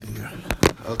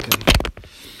Okay.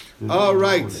 All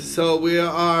right. So we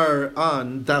are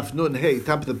on Daf Nun Hey,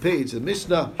 top of the page. The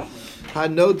Mishnah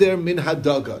Hanoder min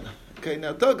Hadagan. Okay.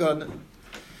 Now Dagan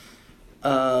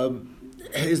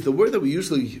is the word that we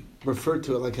usually refer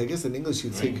to. Like I guess in English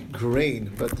you'd say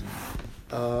grain, but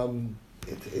okay.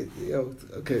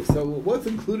 So what's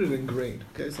included in grain?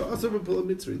 Okay. So Asar B'Pula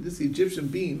Mitzri, this Egyptian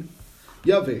bean,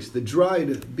 Yavesh, the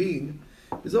dried bean,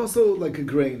 is also like a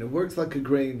grain. It works like a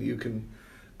grain. You can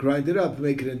grind it up,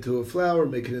 make it into a flour,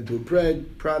 make it into a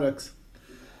bread, products.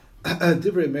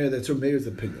 Different Meir, that's from Meir's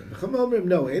opinion.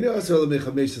 No,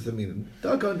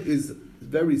 Dagan is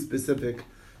very specific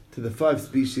to the 5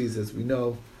 species, as we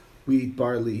know: wheat,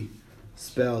 barley,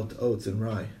 spelt, oats, and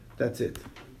rye. That's it.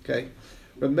 Okay?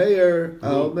 Rameir,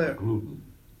 gluten.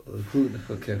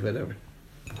 Okay, whatever.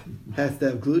 Has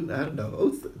to have gluten? I don't know.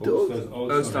 Oats don't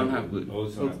have gluten.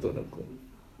 Oats don't have gluten.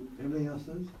 Everything else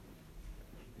does?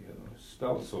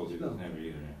 Spelt salty doesn't have it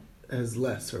either. Has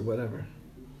less or whatever.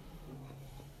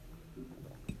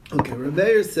 Okay,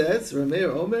 Rameir says,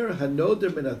 Rameir Omer,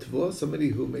 Hanoder min Tvua, somebody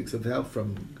who makes a vow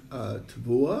from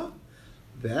Tvua.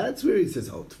 That's where he says,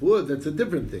 oh, Tvua, that's a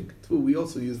different thing. Tvua, we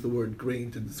also use the word grain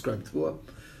to describe Tvua.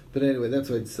 But anyway, that's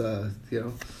why it's,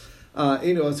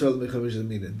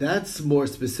 that's more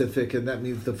specific, and that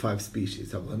means the 5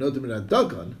 species. Hanoder min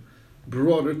Dagan,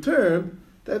 broader term,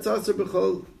 that's Asar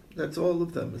B'chol, that's all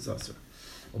of them is Asar.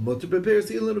 But what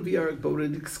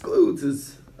it excludes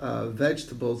is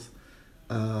vegetables,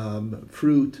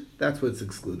 fruit. That's what's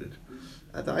excluded.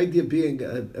 The idea being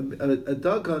a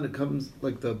dagan, it comes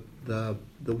like the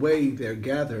way they're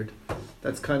gathered.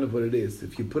 That's kind of what it is.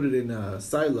 If you put it in a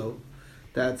silo,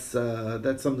 that's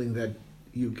something that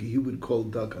you would call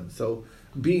dagan. So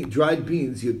dried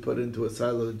beans you'd put into a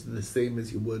silo the same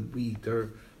as you would wheat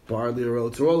or barley or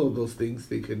oats or all of those things.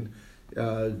 They can,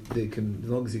 as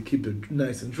long as you keep it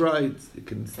nice and dry, it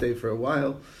can stay for a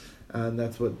while, and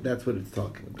that's what it's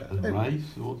talking about. And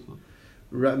rice also.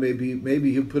 Maybe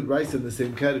you put rice in the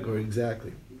same category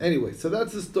exactly. Anyway, so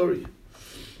that's the story.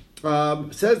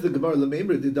 Says the Gemara,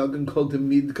 "Lameimer the dagan called him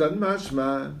midgan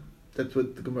mashma." That's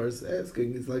what the Gemara is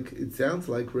asking. It's like it sounds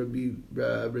like Rabbi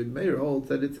Meir holds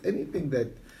that it's anything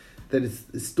that is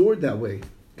stored that way.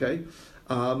 Okay.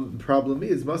 Problem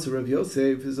is, Maser Rav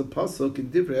Yosef is a pasuk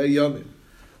in Divrei Hayamim.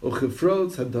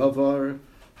 Uchefrotz hadavar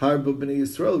harba b'nei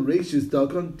Yisrael reishis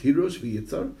dagan tirosh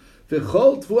v'yitzar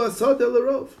v'chol tvu asad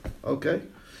elarov. Okay,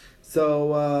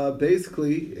 so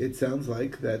basically, it sounds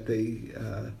like that they,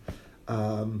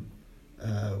 b'nei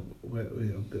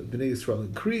Yisrael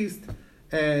increased,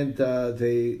 and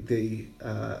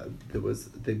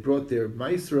they brought their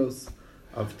maestros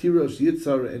of tirosh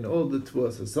yitzar and all the tvu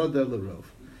asad elarov.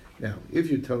 Now, if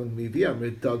you're telling me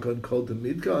v'yamrit dagan called the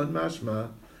midgan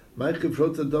mashma, ma'ikev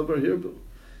rotza davar hirbu.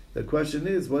 The question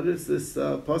is, what is this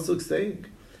pasuk saying?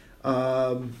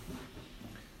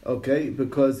 Okay,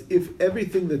 because if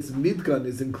everything that's midgan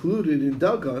is included in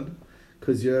dagan,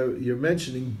 because you're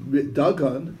mentioning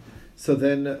dagan, so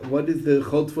then what is the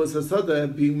chol tfus hasada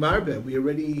being marbe? We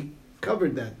already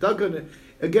covered that. Dagan,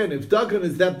 again, if dagan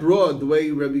is that broad, the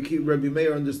way Rabbi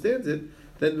Meir understands it,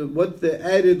 then what's the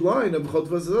added line of Chol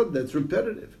Tvua? That's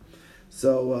repetitive.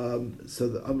 So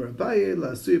the Amar Abaye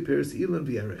La'asuya Peres Ilan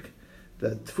V'Yerek.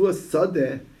 The Tvua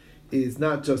Sadeh is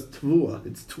not just Tvua;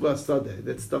 it's Tvua Sadeh.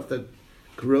 That's stuff that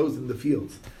grows in the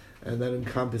fields, and that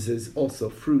encompasses also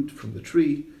fruit from the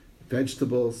tree,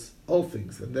 vegetables, all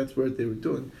things, and that's what they were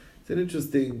doing. It's an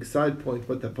interesting side point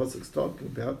what that pasuk's talking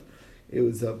about. It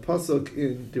was a pasuk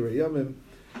in Divrei Yamim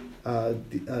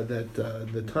that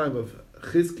the time of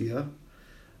Chizkiah.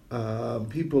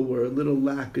 People were a little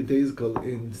lackadaisical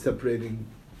in separating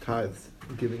tithes,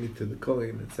 giving it to the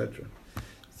Kohen, etc.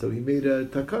 So he made a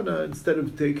takana, instead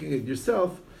of taking it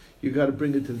yourself, you got to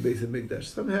bring it to the base of Mikdash.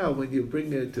 Somehow, when you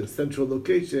bring it to a central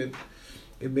location,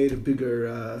 it made a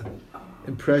bigger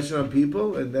impression on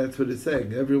people, and that's what it's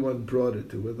saying. Everyone brought it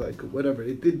to it, like whatever.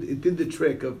 It did the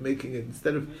trick of making it,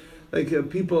 instead of like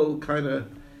people kind of,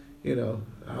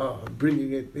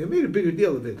 bringing it made a bigger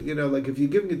deal of it. Like if you're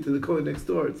giving it to the Kohen next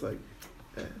door, it's like,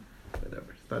 whatever.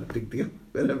 It's not a big deal.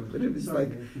 Whatever. But it's like,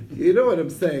 you know what I'm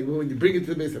saying. But when you bring it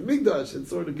to the base of Mikdash, it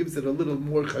sort of gives it a little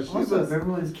more chashivas. Also, if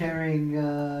everyone's carrying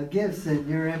gifts and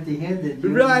you're empty-handed,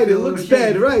 right? It looks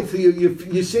bad, right? So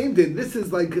you shamed it. This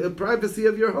is like a privacy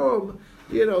of your home.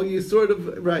 You sort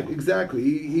of, right, exactly.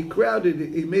 He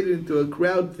made it into a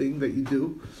crowd thing that you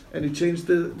do, and he changed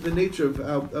the nature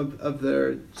of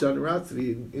their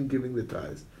generosity in giving the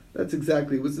tithes. That's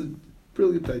exactly, it was a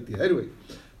brilliant idea. Anyway,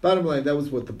 bottom line, that was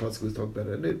what the pasuk was talking about,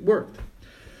 and it worked.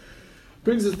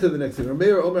 Brings us to the next thing.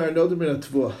 Rameir Omer Anoder min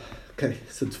Tvua. Okay,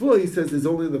 so Tvua, he says, is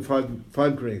only the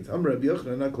five grains.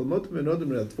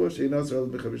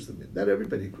 Not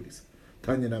everybody agrees.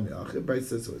 Tanya Nami Achim, Bryce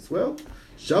says so as well.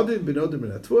 Shavim benodim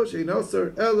min hatvua she'ein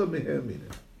aser ela mehem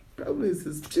minen. Probably this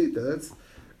is pshita. That's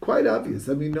quite obvious.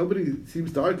 I mean, nobody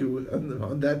seems to argue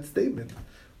on that statement.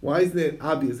 Why isn't it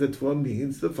obvious that Tvua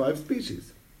means the 5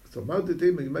 species? So you might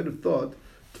have thought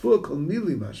Tvua kol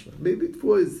mili mashma. Maybe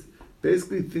Tvua is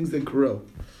basically things that grow.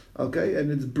 Okay,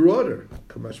 and it's broader.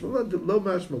 Low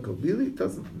mashma kol mili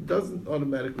doesn't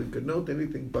automatically connote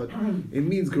anything, but it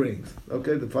means grains.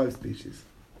 Okay, the 5 species.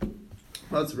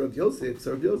 That's Rav Yosef.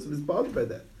 So Rav Yosef is bothered by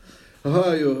that.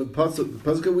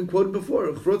 Pasuk we quoted before,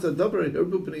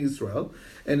 Israel,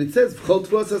 and it says V'chol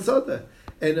Tvua Sasada.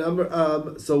 And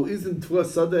so isn't Tvua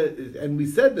Sada? And we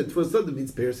said that Tvua Sada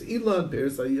means Peres Ilan,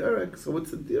 Peres Ayarek. So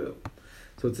what's the deal?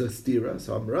 So it's a stira.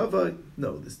 So Amrava.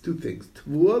 No, there's 2 things: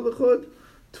 Tvua lechod,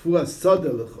 Tvua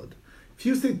Sada lechod. If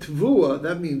you say Tvua,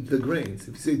 that means the grains.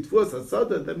 If you say Tvua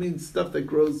Sasada, that means stuff that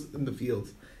grows in the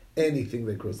fields, anything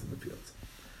that grows in the fields.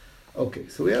 Okay,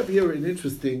 so we have here an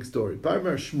interesting story. Bar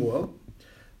Mar Shmuel,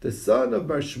 the son of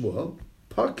Mar Shmuel,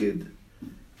 Pakid,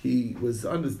 he was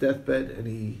on his deathbed, and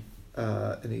he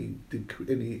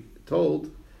told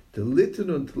the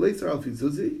Litanun Tleisar Alfi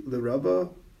Zuzi, the Rava,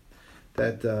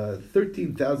 that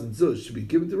 13,000 zuz should be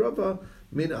given to Rava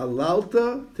min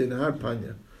alalta tenahar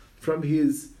panya, from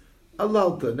his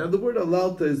alalta. Now the word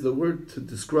alalta is the word to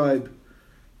describe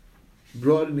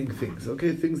broadening things.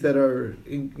 Okay, things that are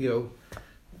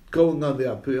going on the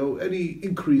up, any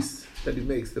increase that he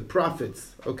makes, the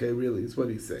profits, okay, really, is what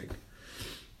he's saying.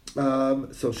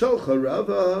 So Shalcha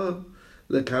Rava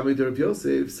lekamid Rav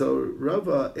Yosef, so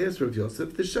Rava asked Rav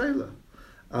Yosef the Shaila,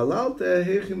 Alalta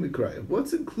hechim mikrayim.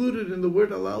 What's included in the word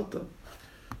alalta?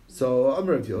 So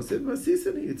Amar Rav Yosef,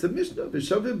 Masisani, it's a Mishnah,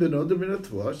 V'shavim benodim min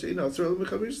hatvua, she'ein aser el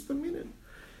mechamish taminin.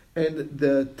 And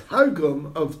the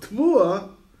Targum of Tvua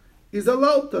is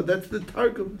alalta. That's the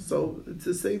Targum. So it's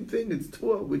the same thing. It's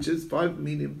Tvua, which is 5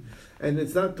 minim. And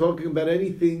it's not talking about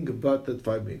anything but that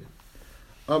 5 minim.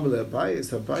 Amalei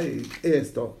Abaye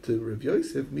asked to Rav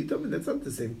Yosef, Mitamin, that's not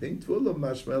the same thing. Tvua lo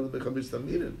mashma el mechamish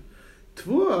taminin.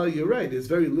 Tvua, you're right, is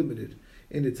very limited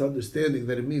in its understanding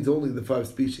that it means only the 5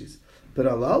 species. But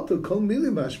alalta kol mili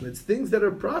mashma, it's things that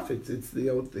are profits. It's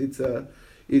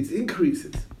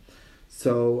increases.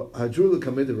 So Hadrula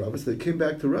Kamid Rava, so they came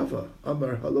back to Rava.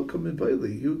 Amar Halo Kamid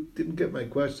Baili, you didn't get my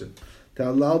question. The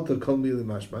alalta kol mili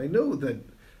mashma. I know that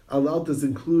alalta is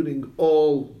including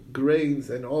all grains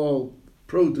and all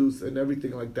produce and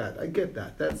everything like that. I get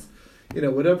that. That's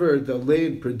whatever the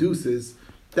land produces,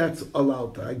 that's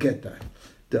alalta. I get that.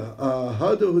 The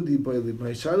Hadahudi Baili,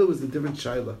 my shaila was a different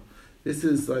shaila. This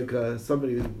is like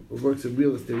somebody who works in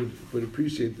real estate would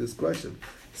appreciate this question.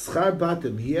 Schar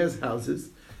Batim, he has houses,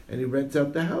 and he rents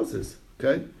out the houses,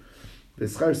 okay? The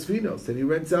Schar Sfinos, and he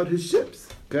rents out his ships,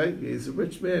 okay? He's a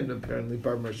rich man, apparently,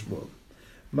 Bar Mar Shmuel.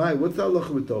 What's the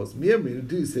halacha with those? Miyamrin,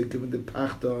 do you say, given the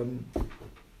pachton,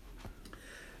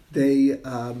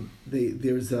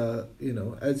 there's a,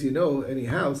 as you know, any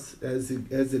house, as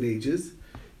it ages,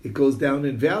 it goes down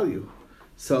in value.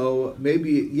 So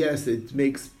maybe, yes, it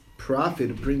makes profit,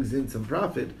 it brings in some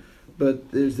profit,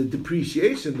 but there's a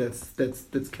depreciation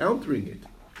that's countering it.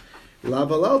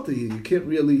 Lavalalti, you can't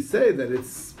really say that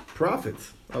it's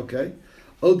profits, okay?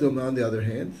 Odom, on the other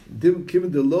hand, you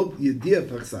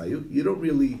don't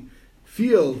really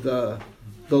feel the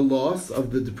loss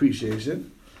of the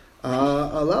depreciation.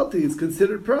 Alalti is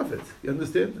considered profit, you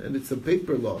understand? And it's a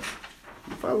paper loss.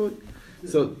 You follow?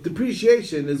 So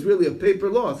depreciation is really a paper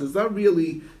loss. It's not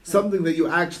really something that you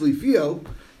actually feel.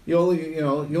 You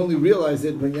only realize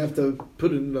it when you have to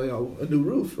put in a new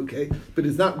roof, okay? But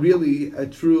it's not really a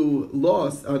true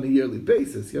loss on a yearly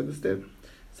basis. You understand?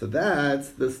 So that's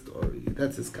the story.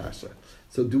 That's his kasha.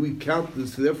 So do we count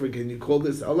this? Therefore, can you call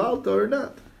this alalta or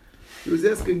not? He was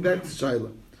asking back to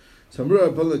Shaila. So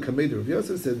Rav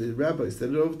Yosef said the rabbi said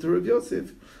it over to Rav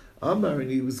Yosef. Amar, and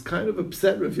he was kind of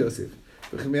upset, Rav Yosef.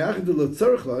 If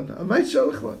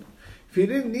he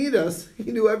didn't need us,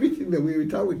 he knew everything that we were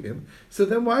telling him. So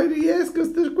then why did he ask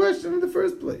us the question in the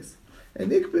first place? And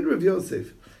Ikbid Rav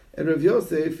Yosef. And Rav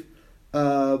Yosef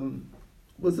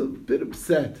was a bit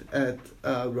upset at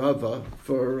Rava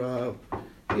for,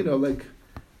 I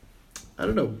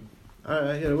don't know,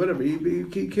 whatever.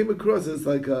 He came across as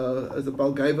like as a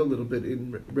Balgaiva a little bit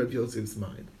in Rav Yosef's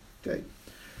mind. Okay.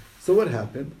 So what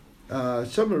happened?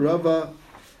 Shama Rava.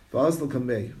 So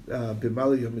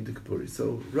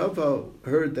Rava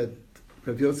heard that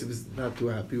Rav Yosef is not too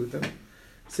happy with him,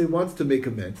 so he wants to make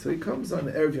amends. So he comes on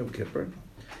Erev Yom Kippur,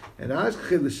 and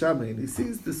he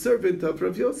sees the servant of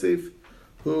Rav Yosef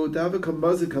who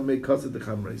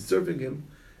he's serving him,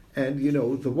 and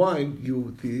the wine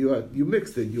you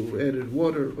mixed it, you added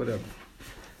water, whatever.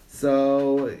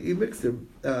 So he mixed it.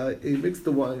 He mixed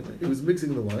the wine. He was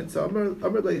mixing the wine. So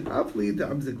Amar lei havli the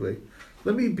amziglei.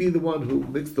 Let me be the one who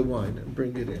mixed the wine and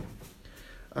bring it in.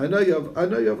 I know you have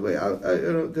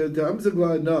the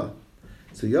amziglei no.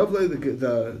 So Yavle,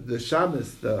 the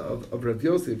shamus of Rav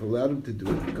Yosef allowed him to do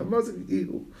it.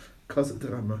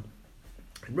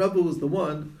 And Rav was the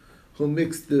one who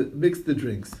mixed the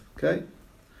drinks. Okay.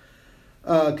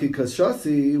 Because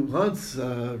Shasi, once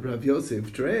Rav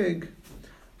Yosef drank,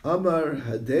 Amar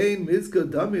Hadain Mizga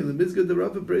Dami Mizga the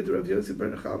Rav Breder Rav Yosef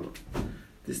Bernachama.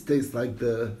 This tastes like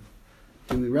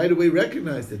we right away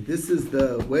recognized it. This is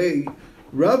the way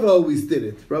Rav always did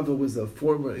it. Rav was a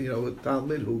former, a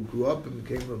Talmud who grew up and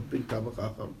became a big Talmud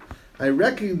Chacham. I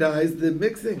recognized the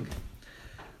mixing.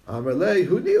 Amar Lei,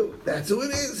 who knew? That's who it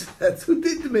is. That's who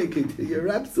did make it. You're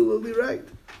absolutely right. Is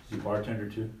he a bartender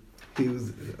too? He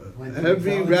was.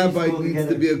 Every rabbi needs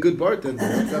to be a good bartender.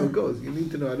 That's how it goes. You need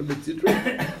to know how to mix your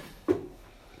drink.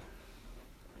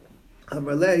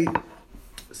 Amar Lei.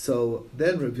 So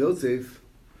then Rav Yosef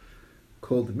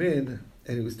called him in,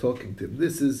 and he was talking to him.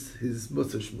 This is his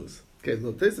Musa Shmuz. Okay, I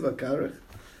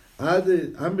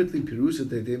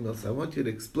want you to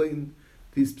explain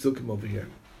these psukim over here.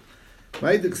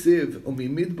 What is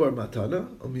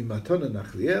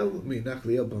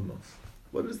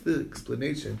the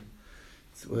explanation?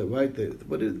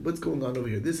 What's going on over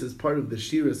here? This is part of the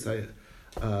Shiras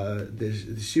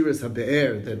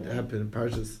HaBe'er that happened in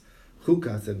Parshas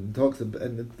Chukas, and talks about,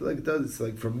 and it's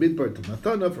like from Midbar to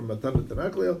Matana, from Matana to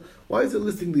Nachliel. Why is it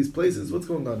listing these places? What's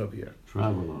going on over here?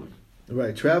 Travelogue.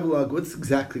 Right, travelogue. What's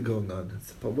exactly going on?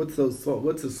 What's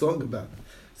the song about?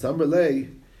 Samrlei,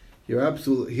 you're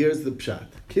absolutely. Here's the pshat.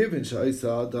 Kivin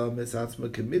sha'isa adam es atzma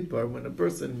kemidbar. When a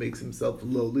person makes himself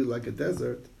lowly like a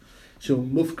desert, shel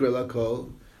mufker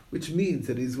lakol, which means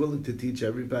that he's willing to teach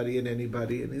everybody and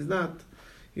anybody, and he's not.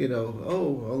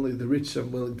 Only the rich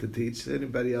I'm willing to teach.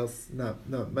 Anybody else,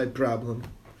 not my problem.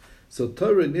 So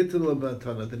Torah nitel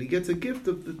matana. Then he gets a gift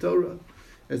of the Torah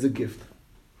as a gift.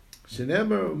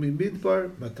 Shenemar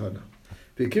umimidbar matana.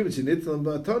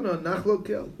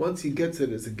 Once he gets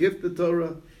it as a gift, the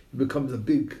Torah, he becomes a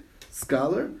big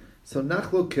scholar. So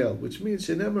nachlokel, which means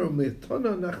shenemar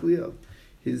umitana nachliel.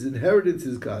 His inheritance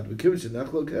is God. Once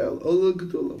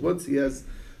he has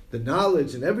the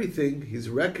knowledge and everything, he's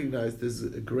recognized as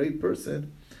a great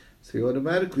person, so he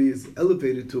automatically is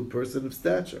elevated to a person of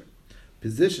stature,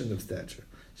 position of stature.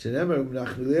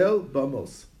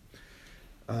 Bamos.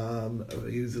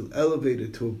 He's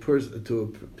elevated to a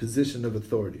position of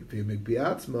authority.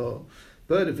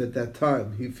 But if at that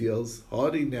time he feels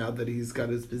haughty, now that he's got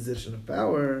his position of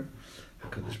power,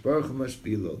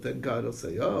 then God will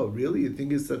say, "Oh, really? You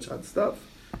think you're such hot stuff?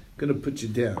 I'm going to put you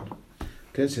down."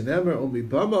 Only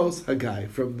bamos hagai,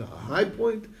 from the high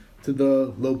point to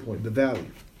the low point, the valley.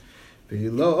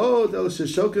 Not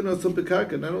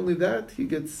only that, he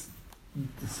gets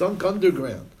sunk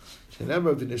underground.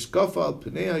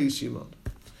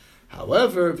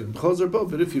 However,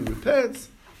 but if he repents,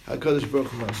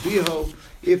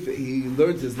 if he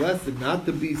learns his lesson not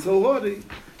to be so haughty,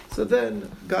 so then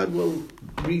God will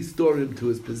restore him to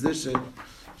his position.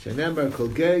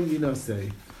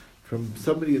 From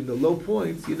somebody in the low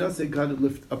points,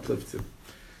 God uplifts him.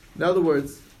 In other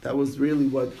words, that was really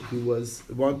what he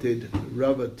wanted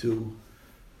Rava to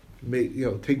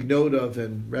take note of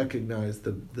and recognize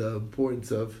the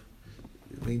importance of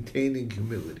maintaining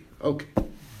humility. Okay.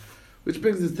 Which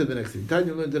brings us to the next thing.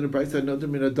 Tanya learned in the Brisa,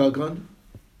 Dagon.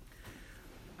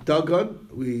 Dagon,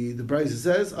 the Brisa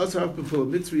says, Asar before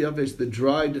Mitzri Yavesh, the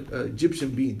dried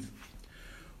Egyptian beans.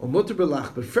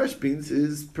 But fresh beans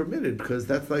is permitted because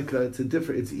that's like it's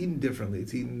eaten differently.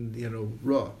 It's eaten,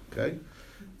 raw. Okay,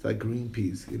 it's like green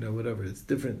peas, whatever. It's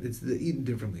different. It's eaten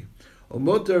differently.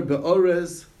 Omoter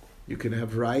be'orez, you can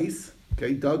have rice.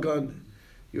 Okay, Dagon,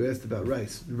 you asked about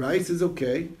rice. Rice is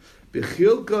okay.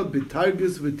 Bechilka,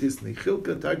 betargus, v'tisni.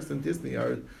 Chilka, targus, and tisni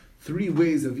are 3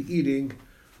 ways of eating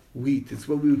wheat. It's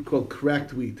what we would call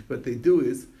cracked wheat. What they do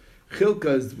is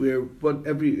chilka is where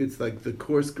it's like the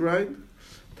coarse grind.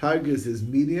 Targus is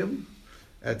medium.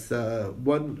 That's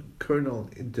one kernel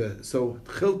so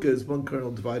chilka is 1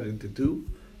 kernel divided into 2.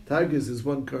 Targus is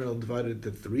 1 kernel divided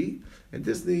into 3. And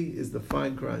tisni is the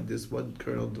fine grind. This 1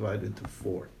 kernel divided into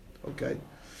 4. Okay?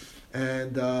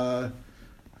 And,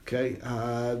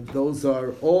 those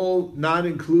are all not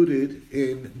included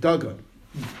in Dagon.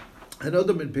 I know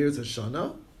them in Peiros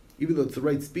Hashanah, even though it's the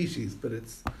right species, but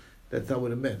that's not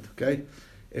what it meant, okay?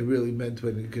 It really meant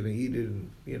when you're going to eat it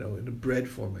in a bread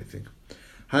form, I think.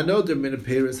 Hanoder min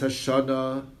Peres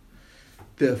Hashana,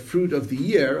 the fruit of the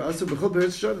year. Also, b'chol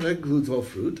Peres Hashana, that includes all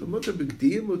fruit. Mutar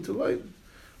b'gdiyim u'talayim.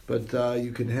 But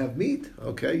you can have meat,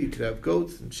 okay? You can have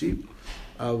goats and sheep.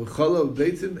 V'chola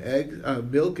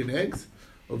u'beitzim, milk and eggs.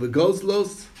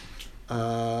 V'gozlos,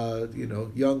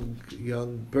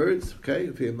 young birds, okay?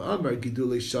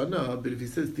 But if he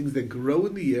says things that grow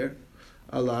in the year,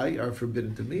 alai, are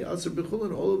forbidden to me, asr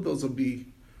b'chulin, all of those will be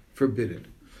forbidden.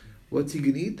 What's he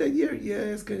going to eat that year?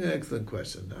 Yeah, asking an excellent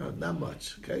question. Not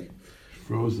much, okay?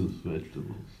 Frozen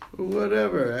vegetables.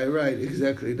 Whatever, right,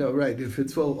 exactly. No, right. If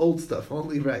it's all old stuff,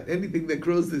 only right. Anything that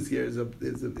grows this year is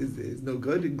no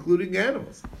good, including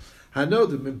animals.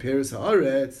 Hanodim in Peres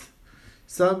Haaretz.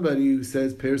 Somebody who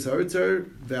says Peres Haaretz are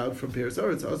vowed from Peres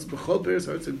Haaretz. Also, b'chol Peres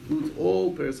Haaretz includes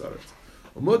all Peres Haaretz.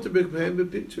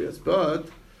 But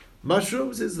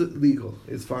mushrooms is legal.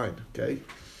 It's fine. Okay,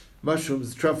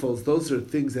 mushrooms, truffles, those are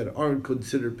things that aren't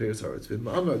considered Peres Haaretz.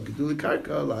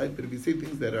 But if you say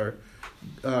things that are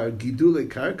Gidule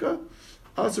Karka,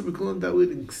 also that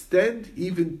would extend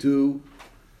even to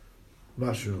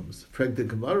mushrooms. Frag the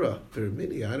Gemara,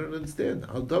 Perimini, I don't understand.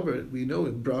 Al Davar, we know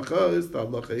in Bracha is, the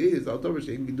Halacha is, Al Davar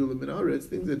Shein Gidule Min Haaretz,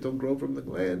 things that don't grow from the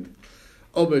land.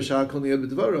 Omer Sha'akol Niyeh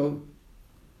B'Dvaro,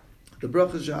 the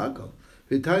Bracha Sha'akol.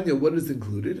 V'tanya, what is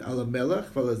included? Al Melach,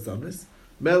 Val Zamis.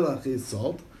 Melach is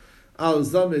salt. Al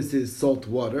Zamis is salt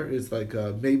water, it's like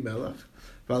Mei Melach.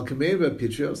 Val Kameva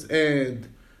Pitrios, and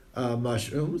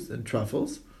mushrooms and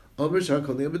truffles. Omer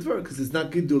Sha'akol Niyeh B'Dvaro, because it's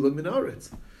not Gidule Min Haaretz.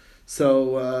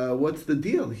 So what's the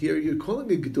deal? Here you're calling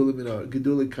it Gedule Minar,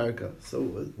 Gedule Karka. So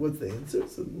what's the answer?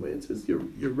 So my answer is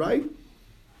you're right.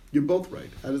 You're both right.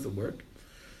 How does it work?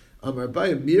 Amar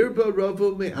Baya Mirba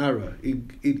Ravo Me'ara.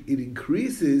 It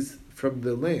increases from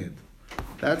the land.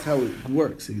 That's how it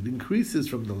works. It increases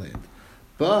from the land.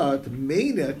 But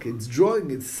Meinak, it's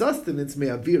drawing its sustenance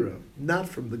Me'avira, not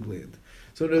from the land.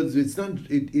 So in other words, it's not.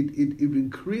 It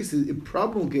increases. It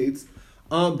promulgates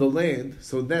on the land,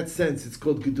 so in that sense, it's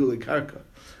called Gedule Karka.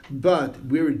 But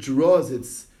where it draws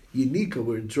its Yinika,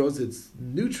 where it draws its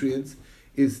nutrients,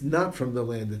 is not from the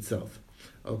land itself.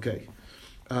 Okay.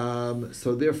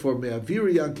 So therefore, Me'avir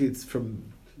Yanki, it's from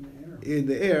in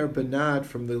the air, but not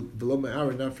from the below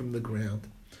Me'ara, not from the ground.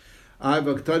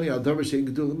 Doesn't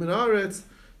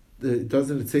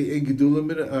it say En Gedule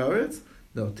Min Haaretz?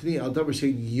 No, Tani Al Davar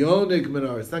Shein Yonik Min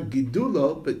Haaretz. It's not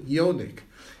Gedulo, but Yonik.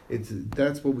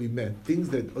 That's what we meant. Things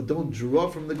that don't draw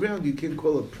from the ground, you can't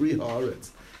call it Pri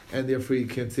Haaretz. And therefore you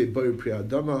can't say Bari Pri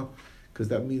Adama, because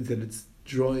that means that it's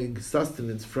drawing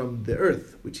sustenance from the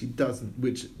earth, which he doesn't,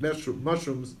 which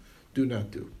mushrooms do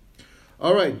not do.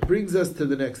 All right, brings us to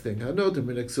the next thing. I know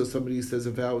so somebody says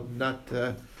a vow not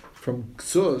from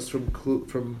ksus, from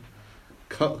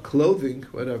clothing,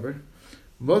 whatever.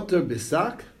 Motor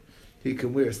bisak, he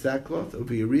can wear sackcloth,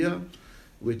 oviria,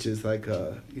 which is like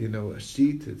a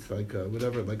sheet. It's like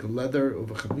like a leather,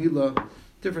 over chamila,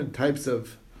 different types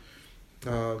of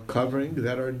covering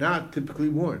that are not typically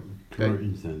worn. Okay?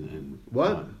 Curtains and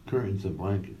what? Curtains and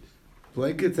blankets.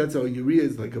 Blankets. That's all. Urea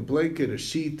is like a blanket, a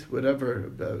sheet,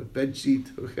 whatever, a bed sheet.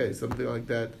 Okay, something like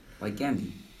that. Like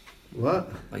Gandhi.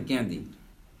 What? Like Gandhi.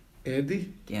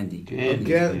 Andy? Gandhi.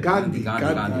 Gandhi.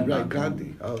 Right,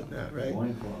 Gandhi. Oh, yeah, right.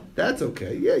 That's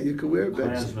okay. Yeah, you can wear a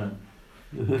bed sheet.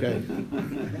 Okay.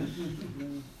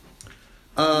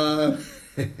 Amar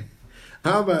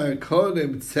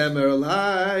kodim tzemer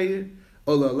olai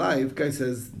olalai. If guy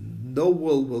says no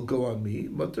wool will go on me,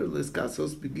 motor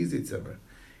liskasos begizi tzemer.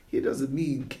 He doesn't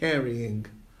mean carrying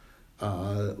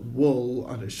wool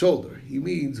on his shoulder. He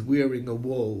means wearing a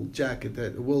wool jacket,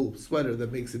 a wool sweater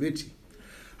that makes him itchy.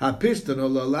 Pishtan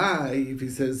olalai. If he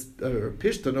says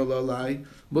pishtan olalai,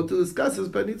 motor liskasos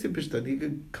banitzim pishtan. He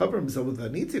can cover himself with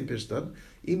anitzim pishtan.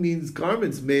 He means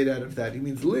garments made out of that. He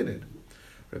means linen.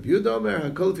 Rabbi Yehuda Omer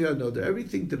Hakol Fi HaNeder.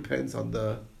 Everything depends on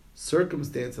the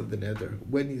circumstance of the neder,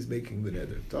 when he's making the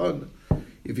neder.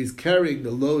 If he's carrying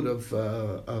a load of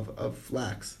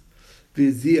flax,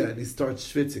 v'zia, and he starts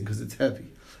schwitzing because it's heavy,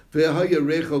 v'haya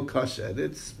reichel kasha, and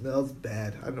it smells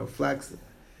bad. I don't know, flax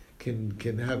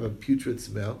can have a putrid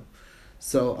smell.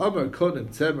 So Amar Konim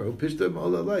Tzemer Upishtam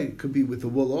Olalai could be with the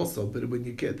wool also, but when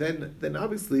you get then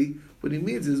obviously what he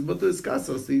means is Mutter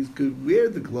Iskasos, he could wear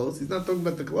the clothes. He's not talking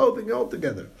about the clothing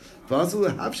altogether. He's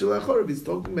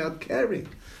talking about carrying.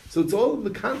 So it's all in the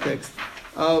context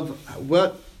of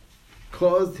what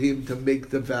caused him to make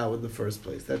the vow in the first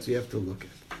place. That's what you have to look at.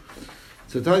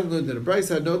 So talking about the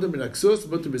Brisa Nodam and Aksus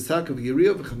Mutter Bisak of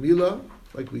Yiriyah v'Chamila,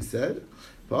 like we said.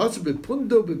 Also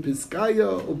bepundo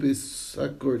bepiskaya or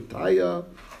besakortaya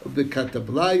or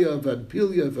bekatablaya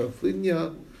vanpilia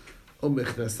vaflinya or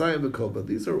mechnasayim v'kolba.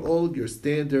 These are all your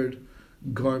standard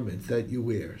garments that you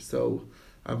wear. So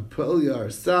ampulya are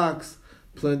socks,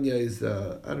 plenya is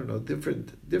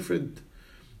different.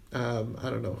 All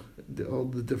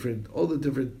the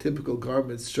different typical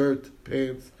garments, shirt,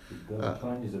 pants.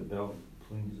 Pliny is a belt.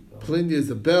 Plenya is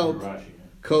a belt.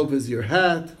 Kov is your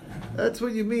hat. That's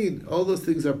what you mean. All those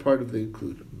things are part of the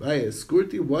included. Maya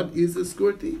skurti. What is a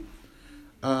skurti?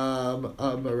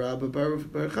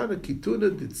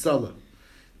 Kituna ditsala.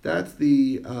 That's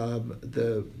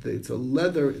it's a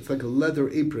leather. It's like a leather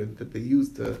apron that they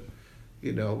use to,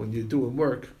 when you're doing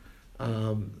work,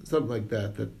 something like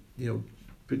that. That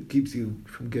it keeps you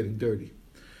from getting dirty.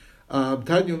 You're allowed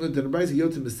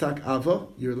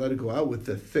to go out with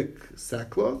the thick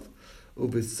sackcloth.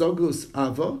 Ubisogus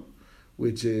ava,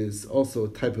 which is also a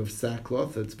type of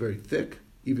sackcloth that's very thick,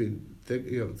 even thick,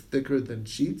 it's thicker than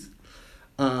sheets.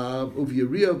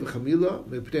 Uviyaria v'chamila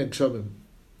mepnei kshavim.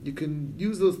 You can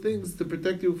use those things to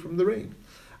protect you from the rain.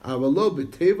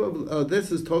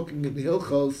 This is talking in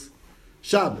Hilchos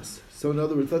Shabbos. So in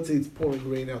other words, let's say it's pouring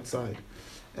rain outside,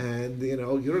 and you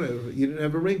didn't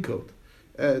have a raincoat.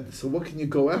 So what can you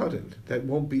go out in? That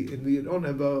won't be. And we don't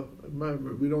have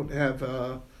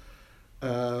a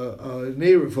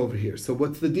Nerev over here. So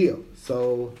what's the deal?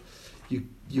 So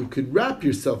you can wrap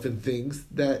yourself in things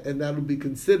and that'll be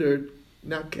considered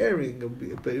not carrying.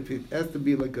 But if it has to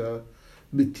be like a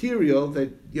material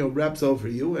that wraps over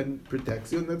you and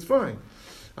protects you, and that's fine.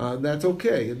 That's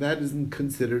okay, and that isn't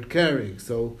considered carrying.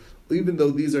 So even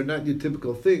though these are not your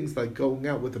typical things, like going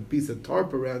out with a piece of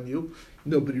tarp around you,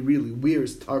 nobody really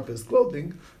wears tarp as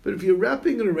clothing. But if you're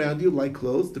wrapping it around you like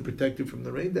clothes to protect you from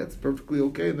the rain, that's perfectly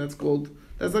okay, and that's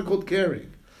not called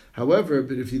carrying. However,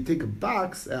 but if you take a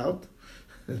box out,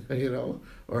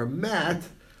 or a mat,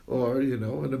 or an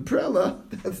umbrella,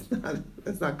 that's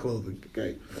not clothing.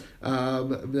 Okay, so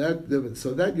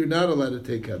that you're not allowed to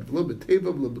take out. That's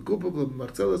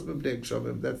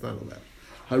not allowed.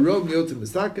 Harom yotzim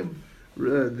misakim.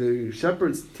 The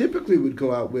shepherds typically would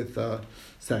go out with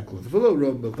sackcloth.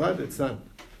 It's not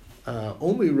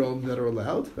only Rome that are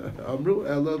allowed. Amru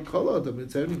ela kol adam.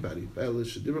 It's anybody. That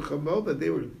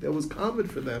was common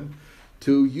for them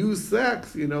to use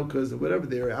sacks, because whatever,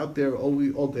 they were out there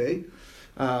all day,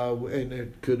 and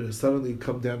it could suddenly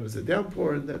come down as a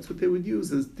downpour, and that's what they would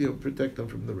use as protect them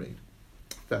from the rain.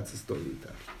 That's the story with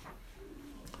that.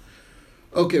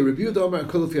 Okay, Rabbi Yehuda Amar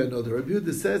Kolofi Anoda. Rabbi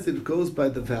Yehuda says it goes by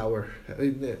the vower,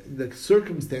 in the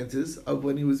circumstances of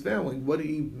when he was vowing, what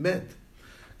he meant.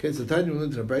 Okay, so Tanya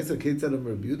learned in a brayso,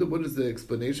 Rabbi Yehuda. What is the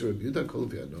explanation of Rabbi Yehuda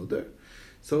Kolofi Anoda?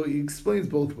 So he explains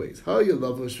both ways. How you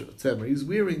love tzemer? He's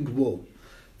wearing wool,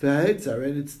 and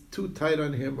it's too tight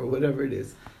on him, or whatever it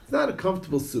is. It's not a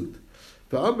comfortable suit.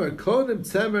 Amar konim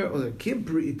tzemer, or the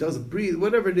kimpri, it doesn't breathe.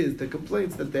 Whatever it is, the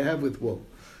complaints that they have with wool.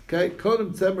 Okay,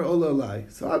 konim tzemer olalai.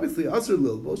 So obviously, asur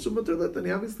lil moshe mutar litan.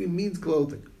 He obviously means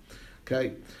clothing.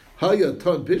 Okay, haya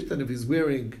ton pishtan, if he's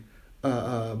wearing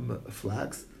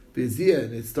flax, vizia,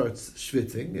 and it starts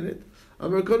schwitzing in it.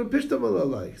 Amar konim pishtan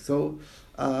olalai. So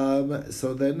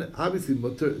then obviously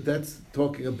mutar. That's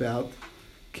talking about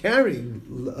carrying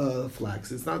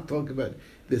flax. It's not talking about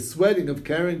the sweating of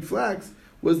carrying flax.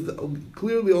 Was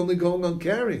clearly only going on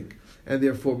carrying, and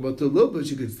therefore mutar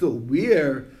lilbush. You could still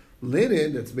wear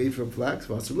linen that's made from flax,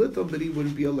 but he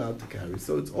wouldn't be allowed to carry.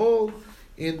 So it's all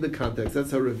in the context. That's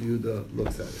how Rav Yehuda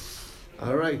looks at it.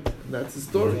 All right, and that's the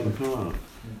story.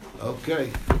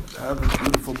 Okay, have a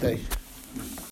beautiful day.